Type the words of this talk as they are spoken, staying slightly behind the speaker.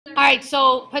right,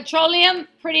 so petroleum,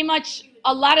 pretty much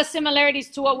a lot of similarities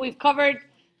to what we've covered.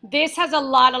 This has a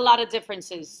lot of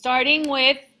differences, starting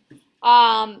with,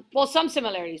 well, some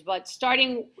similarities, but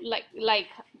starting like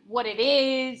what it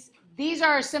is. These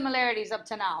are similarities up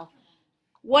to now.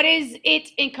 What is it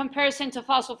in comparison to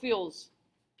fossil fuels?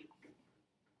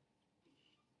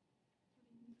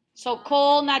 So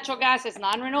coal, natural gas is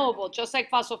non-renewable, just like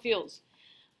fossil fuels.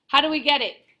 How do we get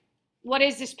it? What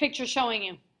is this picture showing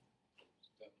you?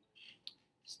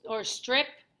 Or strip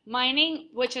mining,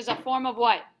 which is a form of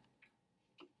what?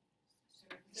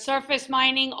 Surface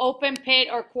mining, open pit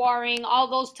or quarrying, all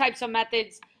those types of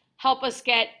methods help us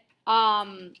get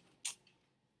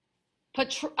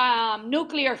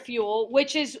nuclear fuel,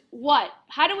 which is what?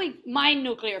 How do we mine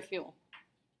nuclear fuel?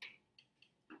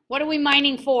 What are we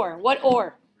mining for? What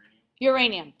ore?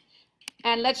 Uranium.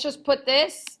 And let's just put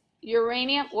this,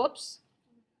 uranium, whoops.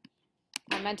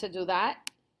 I meant to do that.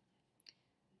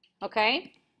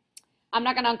 Okay. I'm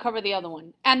not going to uncover the other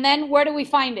one. And then where do we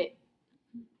find it?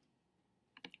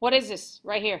 What is this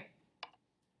right here?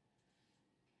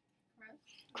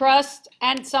 Crust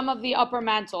and some of the upper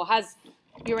mantle has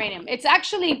uranium. It's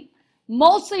actually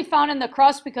mostly found in the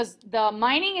crust because the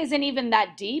mining isn't even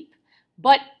that deep.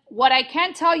 But what I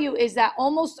can tell you is that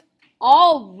almost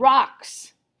all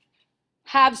rocks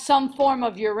have some form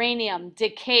of uranium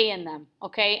decay in them,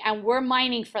 okay? And we're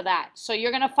mining for that. So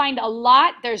you're going to find a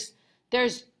lot. There's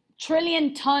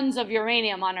trillion tons of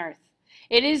uranium on Earth.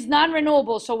 It is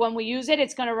non-renewable, so when we use it,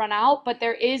 it's going to run out, but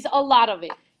there is a lot of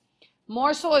it.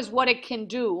 More so is what it can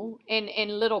do in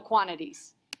little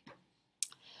quantities.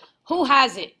 Who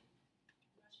has it?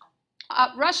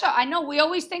 Russia. I know we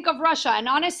always think of Russia, and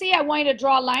honestly, I want you to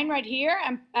draw a line right here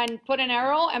and put an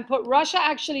arrow and put Russia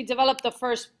actually developed the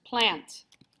first plant.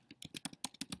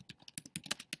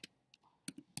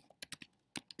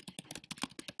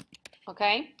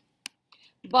 Okay?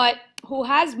 But who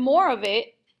has more of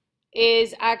it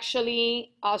is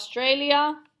actually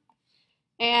Australia,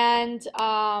 and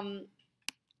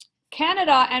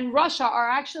Canada and Russia are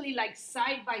actually like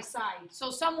side by side.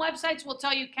 So some websites will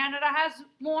tell you Canada has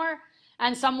more,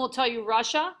 and some will tell you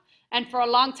Russia. And for a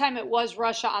long time, it was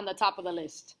Russia on the top of the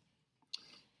list.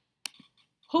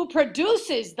 Who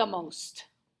produces the most?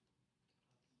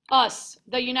 Us.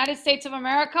 The United States of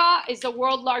America is the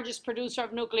world's largest producer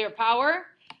of nuclear power.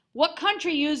 What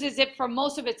country uses it for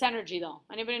most of its energy, though?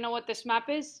 Anybody know what this map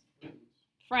is?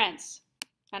 France.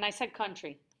 And I said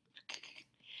country.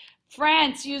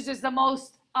 France uses the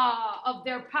most of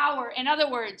their power. In other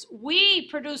words, we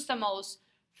produce the most.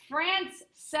 France,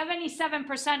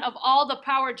 77% of all the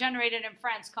power generated in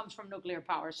France comes from nuclear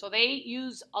power. So they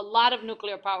use a lot of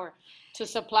nuclear power to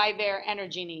supply their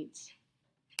energy needs.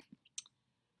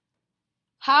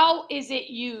 How is it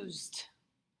used?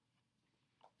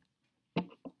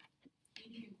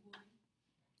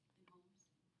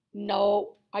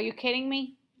 No. Are you kidding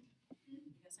me?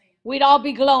 We'd all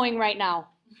be glowing right now.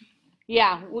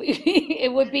 Yeah,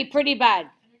 it would be pretty bad.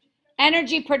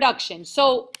 Energy production.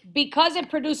 So because it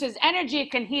produces energy,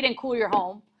 it can heat and cool your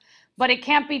home, but it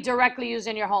can't be directly used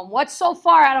in your home. What's so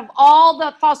far out of all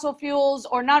the fossil fuels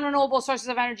or non-renewable sources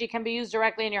of energy can be used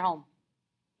directly in your home?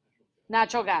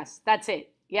 Natural gas. That's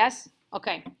it. Yes?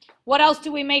 Okay. What else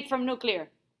do we make from nuclear?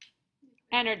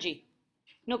 Energy.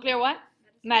 Nuclear what?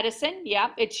 Medicine. Yeah.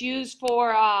 It's used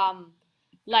for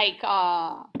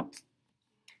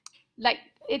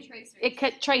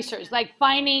tracers, like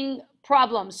finding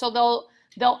problems. So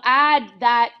they'll add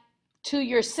that to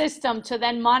your system to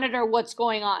then monitor what's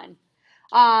going on.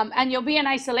 And you'll be in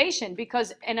isolation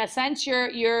because in a sense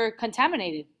you're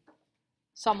contaminated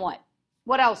somewhat.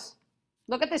 What else?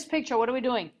 Look at this picture. What are we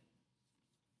doing?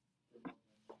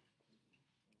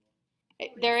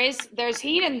 There's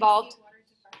heat involved.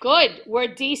 Good. We're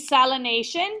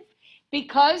desalination.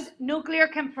 Because nuclear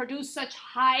can produce such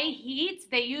high heat,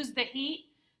 they use the heat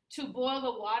to boil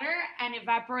the water and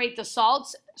evaporate the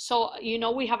salts. So, you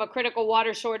know, we have a critical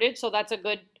water shortage, so that's a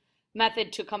good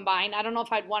method to combine. I don't know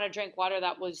if I'd want to drink water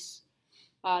that was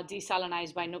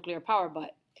desalinized by nuclear power,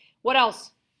 but what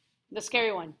else? The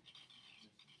scary one.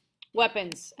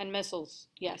 Weapons and missiles,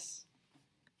 yes.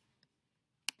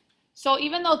 So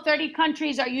even though 30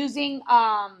 countries are using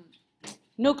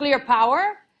nuclear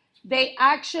power, they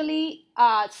actually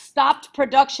stopped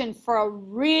production for a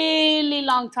really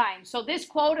long time. So this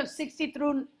quote of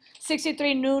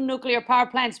 63 new nuclear power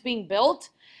plants being built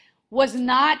was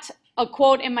not a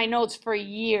quote in my notes for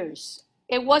years.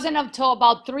 It wasn't until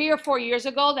about 3 or 4 years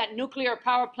ago that nuclear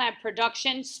power plant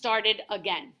production started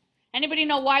again. Anybody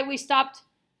know why we stopped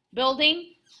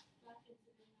building?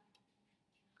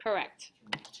 Correct.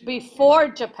 Before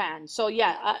Japan. So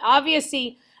yeah,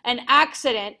 obviously, an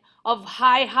accident of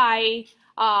high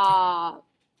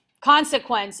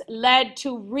consequence led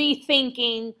to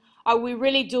rethinking, are we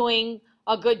really doing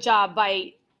a good job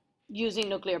by using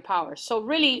nuclear power? So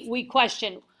really, we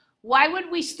question, why would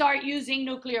we start using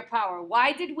nuclear power?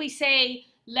 Why did we say,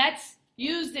 let's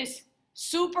use this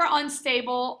super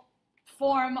unstable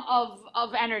form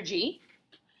of energy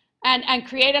and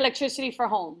create electricity for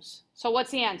homes? So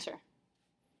what's the answer?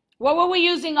 What were we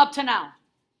using up to now?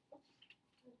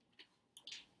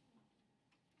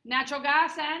 Natural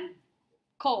gas and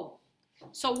coal.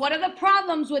 So what are the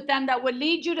problems with them that would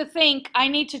lead you to think I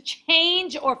need to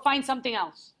change or find something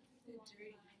else?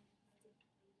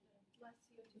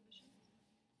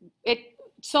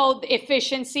 So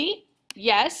efficiency,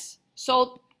 yes.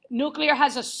 So nuclear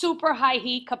has a super high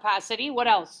heat capacity. What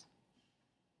else?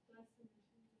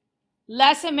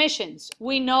 Less emissions.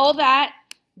 We know that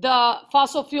the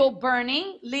fossil fuel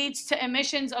burning leads to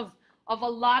emissions of a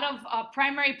lot of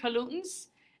primary pollutants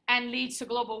and leads to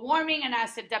global warming and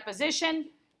acid deposition,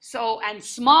 and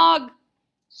smog.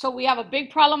 So we have a big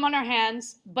problem on our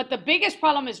hands. But the biggest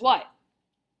problem is what?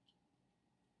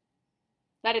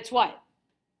 That it's what?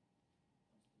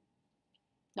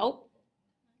 Nope.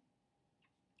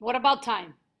 What about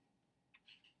time?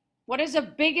 What is the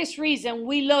biggest reason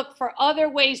we look for other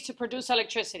ways to produce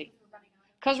electricity?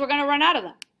 Because we're going to run out of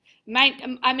them.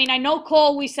 I mean, I know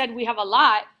coal, we said we have a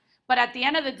lot, but at the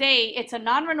end of the day, it's a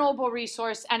non-renewable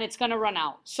resource and it's going to run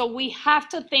out. So we have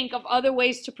to think of other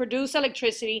ways to produce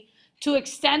electricity to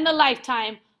extend the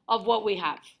lifetime of what we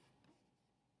have.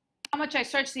 How much I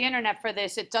searched the internet for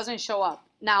this, it doesn't show up.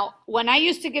 Now, when I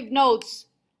used to give notes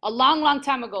a long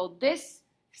time ago, this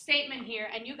statement here,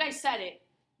 and you guys said it,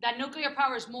 that nuclear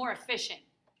power is more efficient,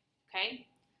 okay?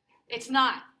 It's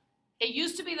not. It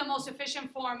used to be the most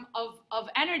efficient form of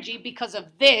energy because of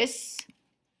this.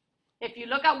 If you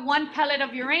look at 1 pellet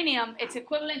of uranium, it's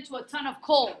equivalent to a ton of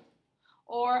coal,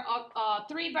 or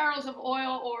 3 barrels of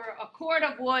oil, or a cord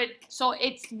of wood. So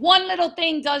it's one little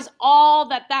thing does all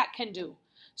that can do.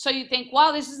 So you think,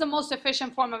 wow, this is the most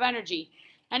efficient form of energy.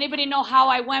 Anybody know how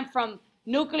I went from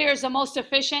nuclear is the most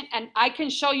efficient, and I can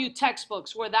show you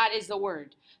textbooks where that is the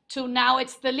word, to now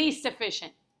it's the least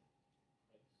efficient?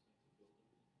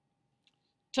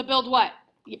 To build what?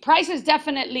 Price is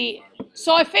definitely,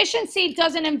 so efficiency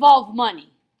doesn't involve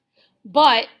money.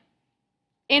 But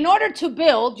in order to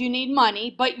build, you need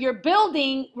money, but your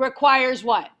building requires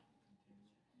what?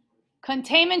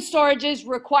 Containment storages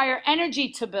require energy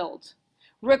to build,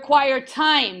 require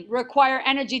time, require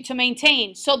energy to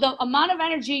maintain. So the amount of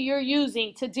energy you're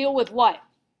using to deal with what?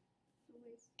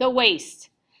 The waste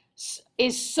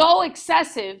is so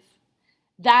excessive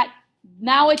that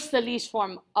now it's the least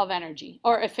form of energy,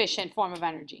 or efficient form of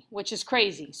energy, which is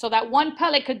crazy. So that 1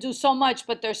 pellet could do so much,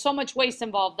 but there's so much waste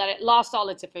involved that it lost all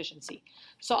its efficiency.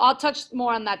 So I'll touch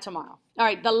more on that tomorrow. All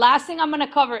right, the last thing I'm going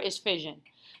to cover is fission.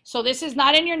 So this is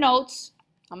not in your notes.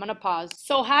 I'm going to pause.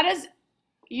 So how does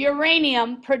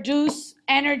uranium produce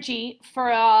energy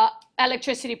for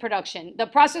electricity production? The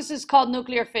process is called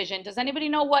nuclear fission. Does anybody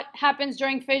know what happens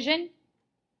during fission?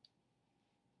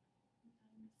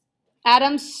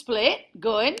 Atoms split.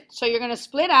 Good. So you're going to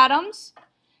split atoms,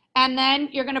 and then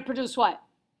you're going to produce what?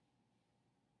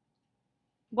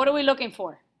 What are we looking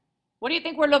for? What do you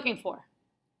think we're looking for?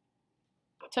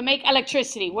 To make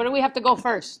electricity, where do we have to go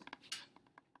first?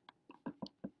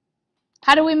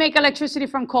 How do we make electricity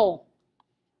from coal?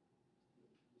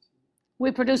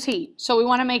 We produce heat. So we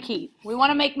want to make heat. We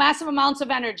want to make massive amounts of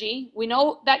energy. We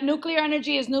know that nuclear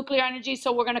energy is nuclear energy,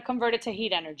 so we're going to convert it to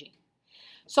heat energy.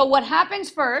 So what happens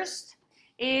first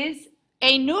is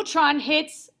a neutron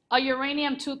hits a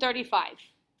uranium-235.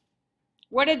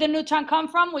 Where did the neutron come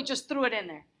from? We just threw it in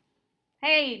there.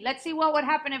 Hey, let's see what would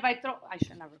happen if I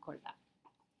shouldn't have recorded that.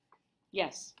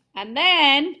 Yes. And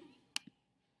then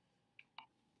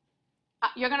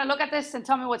you're going to look at this and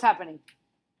tell me what's happening.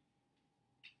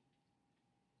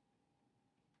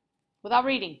 Without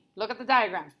reading, look at the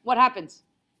diagram. What happens?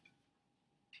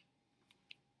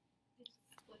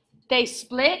 They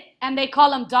split, and they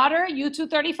call them daughter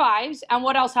U-235s, and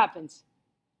what else happens?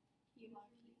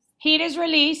 Heat is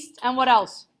released, and what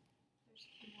else?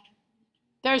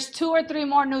 There's 2 or 3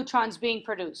 more neutrons being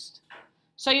produced.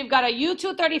 So you've got a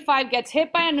U-235 gets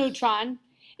hit by a neutron,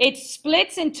 it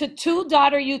splits into 2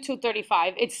 daughter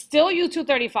U-235, it's still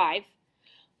U-235,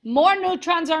 more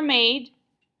neutrons are made,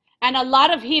 and a lot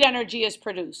of heat energy is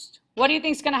produced. What do you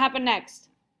think is going to happen next?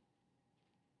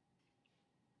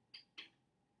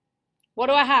 What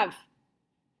do I have?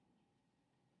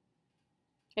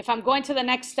 If I'm going to the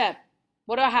next step,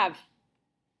 what do I have?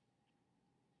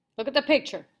 Look at the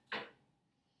picture.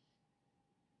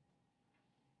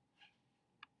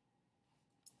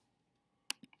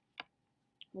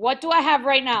 What do I have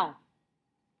right now?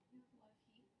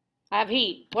 I have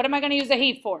heat. What am I going to use the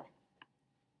heat for?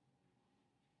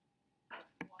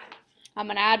 I'm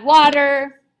going to add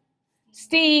water,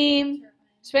 steam,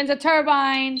 spins a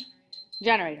turbine,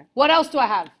 generator. What else do I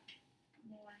have?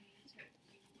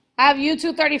 I have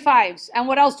U-235s. And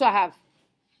what else do I have?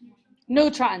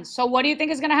 Neutrons. So what do you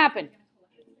think is going to happen?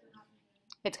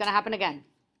 It's going to happen again.